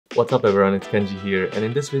What's up everyone, it's Kenji here, and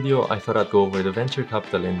in this video I thought I'd go over the venture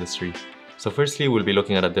capital industry. So firstly we'll be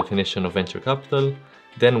looking at a definition of venture capital,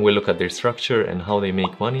 then we'll look at their structure and how they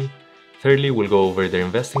make money. Thirdly, we'll go over their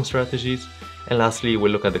investing strategies, and lastly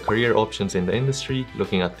we'll look at the career options in the industry,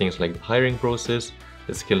 looking at things like the hiring process,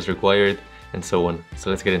 the skills required, and so on. So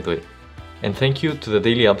let's get into it. And thank you to the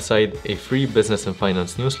Daily Upside, a free business and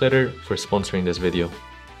finance newsletter, for sponsoring this video.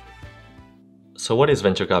 So what is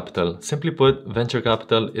venture capital? Simply put, venture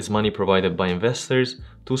capital is money provided by investors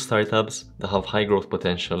to startups that have high growth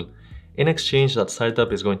potential. In exchange, that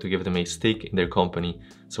startup is going to give them a stake in their company,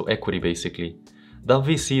 so equity basically. That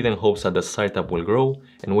VC then hopes that the startup will grow,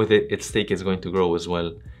 and with it, its stake is going to grow as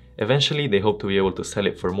well. Eventually, they hope to be able to sell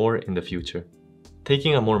it for more in the future.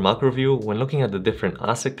 Taking a more macro view, when looking at the different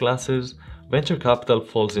asset classes, venture capital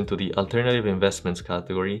falls into the alternative investments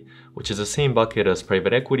category, which is the same bucket as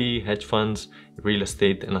private equity, hedge funds, real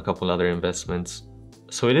estate, and a couple other investments.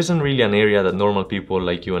 So it isn't really an area that normal people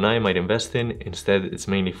like you and I might invest in. Instead, it's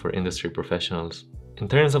mainly for industry professionals. In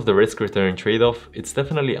terms of the risk-return trade-off, it's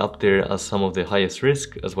definitely up there as some of the highest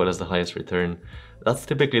risk as well as the highest return. That's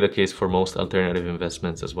typically the case for most alternative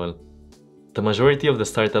investments as well. The majority of the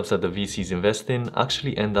startups that the VCs invest in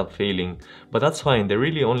actually end up failing, but that's fine. They're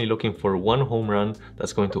really only looking for one home run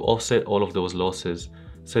that's going to offset all of those losses.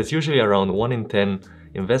 So it's usually around 1 in 10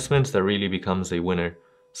 investments that really becomes a winner.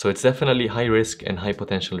 So it's definitely high risk and high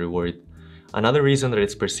potential reward. Another reason that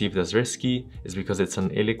it's perceived as risky is because it's an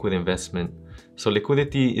illiquid investment. So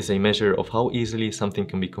liquidity is a measure of how easily something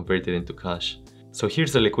can be converted into cash. So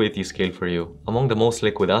here's the liquidity scale for you. Among the most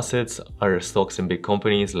liquid assets are stocks in big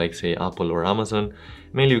companies like say Apple or Amazon,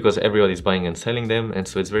 mainly because everybody's buying and selling them, and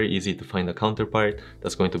so it's very easy to find a counterpart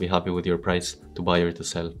that's going to be happy with your price to buy or to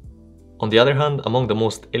sell. On the other hand, among the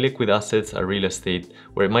most illiquid assets are real estate,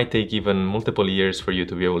 where it might take even multiple years for you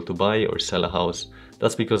to be able to buy or sell a house.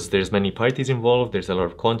 That's because there's many parties involved, there's a lot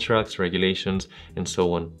of contracts, regulations, and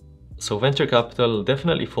so on. So venture capital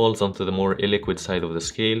definitely falls onto the more illiquid side of the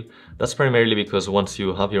scale. That's primarily because once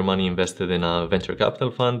you have your money invested in a venture capital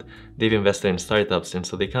fund, they've invested in startups, and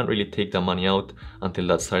so they can't really take that money out until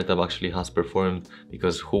that startup actually has performed,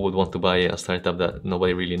 because who would want to buy a startup that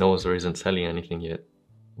nobody really knows or isn't selling anything yet?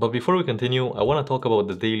 But before we continue, I want to talk about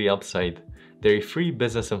the Daily Upside. They're a free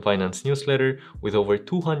business and finance newsletter with over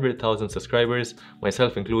 200,000 subscribers,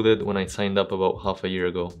 myself included, when I signed up about half a year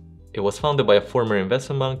ago. It was founded by a former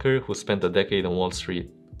investment banker who spent a decade on Wall Street.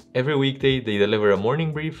 Every weekday, they deliver a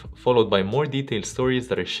morning brief, followed by more detailed stories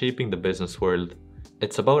that are shaping the business world.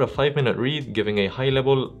 It's about a 5-minute read, giving a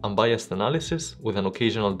high-level, unbiased analysis with an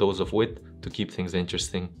occasional dose of wit to keep things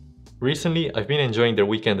interesting. Recently, I've been enjoying their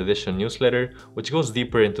weekend edition newsletter, which goes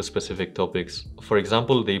deeper into specific topics. For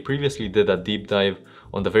example, they previously did a deep dive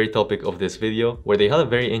on the very topic of this video, where they had a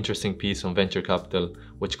very interesting piece on venture capital,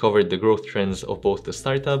 which covered the growth trends of both the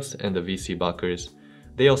startups and the VC backers.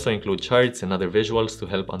 They also include charts and other visuals to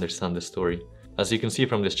help understand the story. As you can see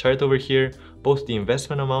from this chart over here, both the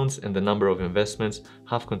investment amounts and the number of investments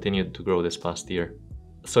have continued to grow this past year.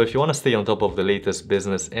 So if you want to stay on top of the latest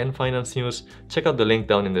business and finance news, check out the link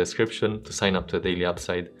down in the description to sign up to Daily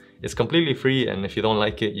Upside. It's completely free, and if you don't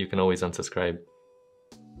like it, you can always unsubscribe.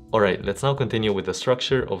 Alright, let's now continue with the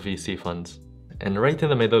structure of VC funds. And right in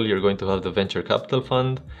the middle, you're going to have the venture capital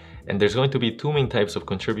fund, and there's going to be two main types of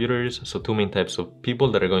contributors, so two main types of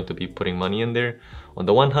people that are going to be putting money in there. On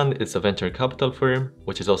the one hand, it's a venture capital firm,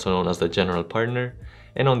 which is also known as the general partner,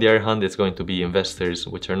 and on the other hand, it's going to be investors,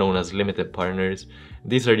 which are known as limited partners.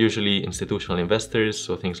 These are usually institutional investors,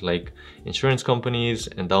 so things like insurance companies,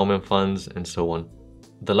 endowment funds, and so on.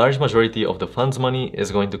 The large majority of the fund's money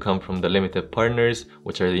is going to come from the limited partners,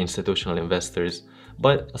 which are the institutional investors,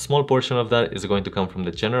 but a small portion of that is going to come from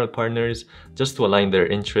the general partners, just to align their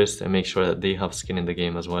interests and make sure that they have skin in the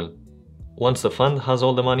game as well. Once the fund has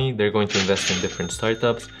all the money, they're going to invest in different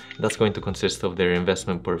startups. That's going to consist of their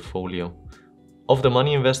investment portfolio. Of the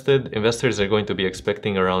money invested, investors are going to be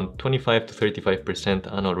expecting around 25 to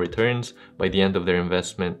 35% annual returns by the end of their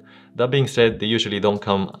investment. That being said, they usually don't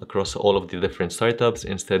come across all of the different startups.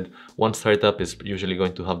 Instead, one startup is usually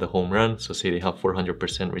going to have the home run, so say they have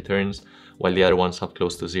 400% returns, while the other ones have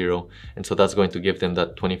close to zero. And so that's going to give them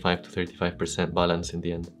that 25 to 35% balance in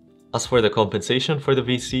the end. As for the compensation for the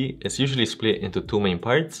VC, it's usually split into two main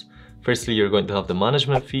parts. Firstly, you're going to have the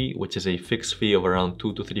management fee, which is a fixed fee of around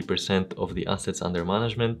 2 to 3% of the assets under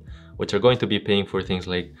management, which are going to be paying for things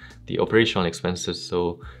like the operational expenses,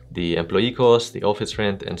 so the employee costs, the office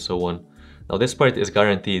rent, and so on. Now this part is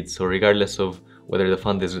guaranteed, so regardless of whether the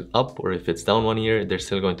fund is up or if it's down 1 year, they're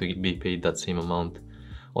still going to be paid that same amount.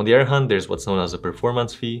 On the other hand, there's what's known as a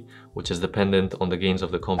performance fee, which is dependent on the gains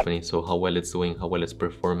of the company, so how well it's doing, how well it's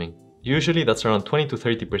performing. Usually that's around 20 to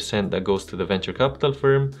 30% that goes to the venture capital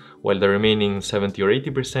firm, while the remaining 70 or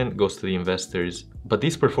 80% goes to the investors. But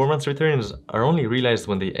these performance returns are only realized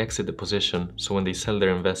when they exit the position, so when they sell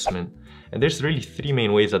their investment. And there's really three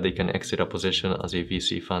main ways that they can exit a position as a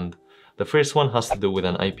VC fund. The first one has to do with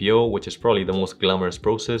an IPO, which is probably the most glamorous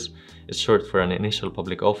process. It's short for an initial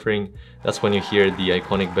public offering. That's when you hear the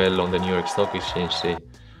iconic bell on the New York Stock Exchange say.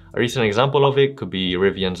 A recent example of it could be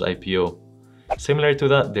Rivian's IPO. Similar to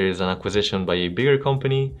that, there is an acquisition by a bigger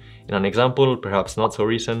company. In an example, perhaps not so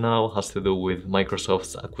recent now, has to do with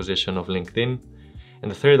Microsoft's acquisition of LinkedIn.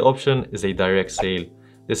 And the third option is a direct sale.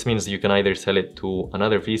 This means you can either sell it to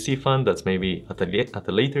another VC fund that's maybe at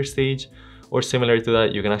a later stage, or similar to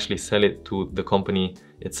that, you can actually sell it to the company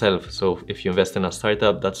itself. So if you invest in a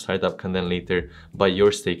startup, that startup can then later buy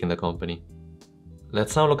your stake in the company.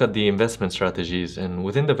 Let's now look at the investment strategies, and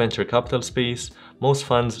within the venture capital space, most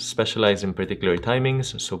funds specialize in particular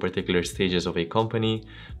timings, so particular stages of a company,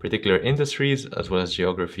 particular industries, as well as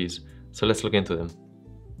geographies. So let's look into them.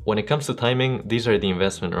 When it comes to timing, these are the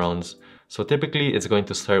investment rounds. So typically it's going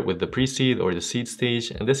to start with the pre-seed or the seed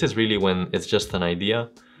stage, and this is really when it's just an idea.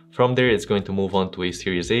 From there, it's going to move on to a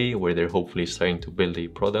Series A, where they're hopefully starting to build a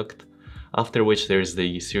product. After which there's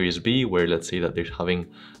the Series B, where let's say that they're having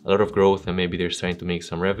a lot of growth and maybe they're starting to make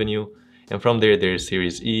some revenue. And from there, there's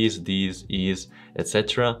Series E's, D's, E's,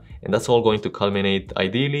 etc. And that's all going to culminate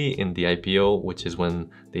ideally in the IPO, which is when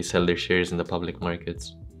they sell their shares in the public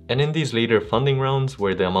markets. And in these later funding rounds,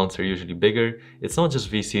 where the amounts are usually bigger, it's not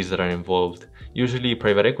just VCs that are involved. Usually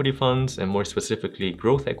private equity funds, and more specifically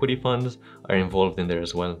growth equity funds, are involved in there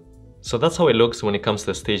as well. So that's how it looks when it comes to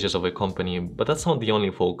the stages of a company, but that's not the only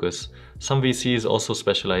focus. Some VCs also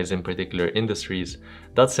specialize in particular industries.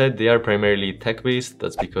 That said, they are primarily tech-based.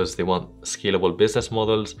 That's because they want scalable business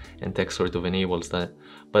models, and tech sort of enables that.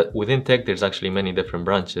 But within tech, there's actually many different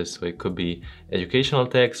branches. So it could be educational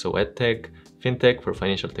tech, so edtech, fintech for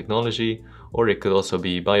financial technology, or it could also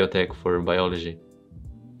be biotech for biology.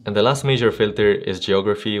 And the last major filter is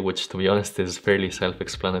geography, which to be honest is fairly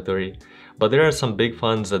self-explanatory. But there are some big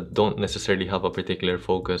funds that don't necessarily have a particular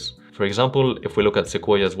focus. For example, if we look at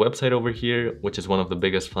Sequoia's website over here, which is one of the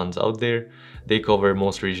biggest funds out there, they cover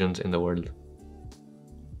most regions in the world.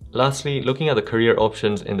 Lastly, looking at the career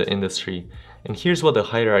options in the industry, and here's what the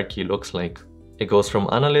hierarchy looks like. It goes from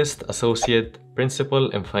analyst, associate, principal,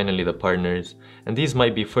 and finally the partners. And these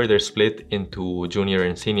might be further split into junior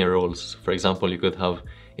and senior roles. For example, you could have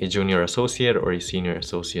a junior associate or a senior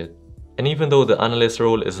associate. And even though the analyst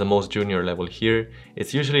role is the most junior level here,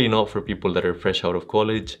 it's usually not for people that are fresh out of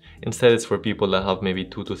college. Instead, it's for people that have maybe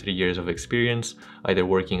 2 to 3 years of experience, either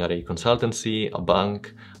working at a consultancy, a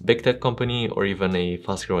bank, big tech company, or even a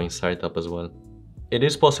fast-growing startup as well. It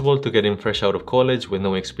is possible to get in fresh out of college with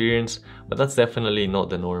no experience, but that's definitely not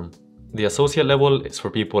the norm. The associate level is for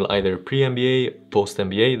people either pre-MBA,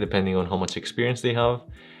 post-MBA, depending on how much experience they have.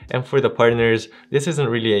 And for the partners, this isn't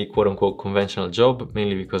really a quote-unquote conventional job,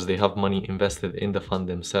 mainly because they have money invested in the fund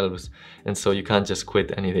themselves. And so you can't just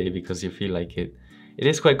quit any day because you feel like it. It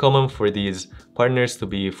is quite common for these partners to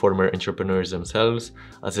be former entrepreneurs themselves,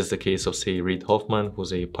 as is the case of, say, Reid Hoffman,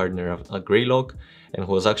 who's a partner at Greylock, and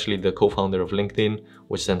who was actually the co-founder of LinkedIn,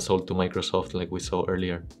 which then sold to Microsoft like we saw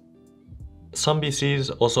earlier. Some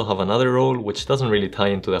VCs also have another role which doesn't really tie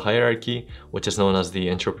into the hierarchy, which is known as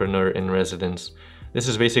the entrepreneur in residence. This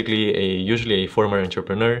is basically usually a former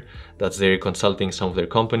entrepreneur that's there consulting some of their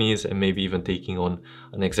companies and maybe even taking on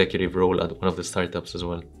an executive role at one of the startups as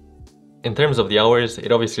well. In terms of the hours,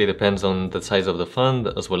 it obviously depends on the size of the fund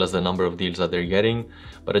as well as the number of deals that they're getting,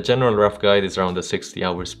 but a general rough guide is around the 60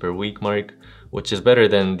 hours per week mark, which is better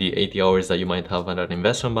than the 80 hours that you might have at an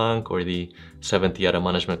investment bank or the 70 at a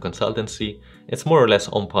management consultancy. It's more or less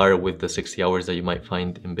on par with the 60 hours that you might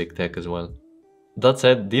find in big tech as well. That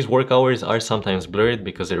said, these work hours are sometimes blurred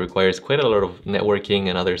because it requires quite a lot of networking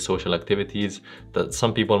and other social activities that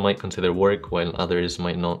some people might consider work while others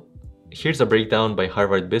might not. Here's a breakdown by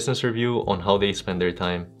Harvard Business Review on how they spend their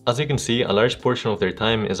time. As you can see, a large portion of their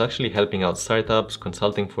time is actually helping out startups,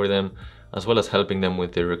 consulting for them, as well as helping them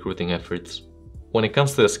with their recruiting efforts. When it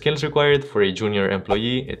comes to the skills required for a junior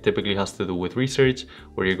employee, it typically has to do with research,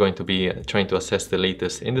 where you're going to be trying to assess the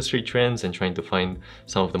latest industry trends and trying to find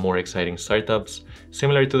some of the more exciting startups.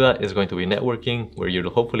 Similar to that is going to be networking, where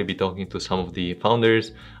you'll hopefully be talking to some of the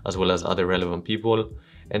founders as well as other relevant people.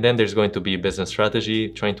 And then there's going to be business strategy,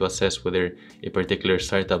 trying to assess whether a particular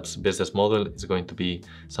startup's business model is going to be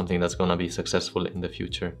something that's going to be successful in the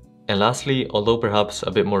future. And lastly, although perhaps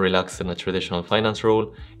a bit more relaxed than a traditional finance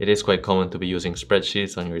role, it is quite common to be using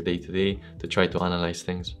spreadsheets on your day-to-day to try to analyze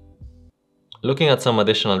things. Looking at some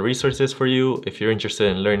additional resources for you, if you're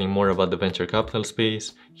interested in learning more about the venture capital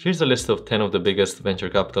space, here's a list of 10 of the biggest venture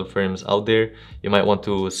capital firms out there. You might want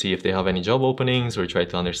to see if they have any job openings or try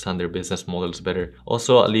to understand their business models better.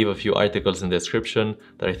 Also, I'll leave a few articles in the description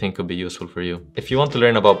that I think could be useful for you. If you want to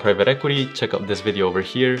learn about private equity, check out this video over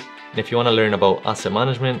here. And if you want to learn about asset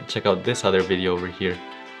management, check out this other video over here.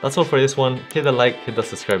 That's all for this one. Hit the like, hit the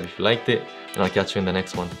subscribe if you liked it, and I'll catch you in the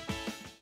next one.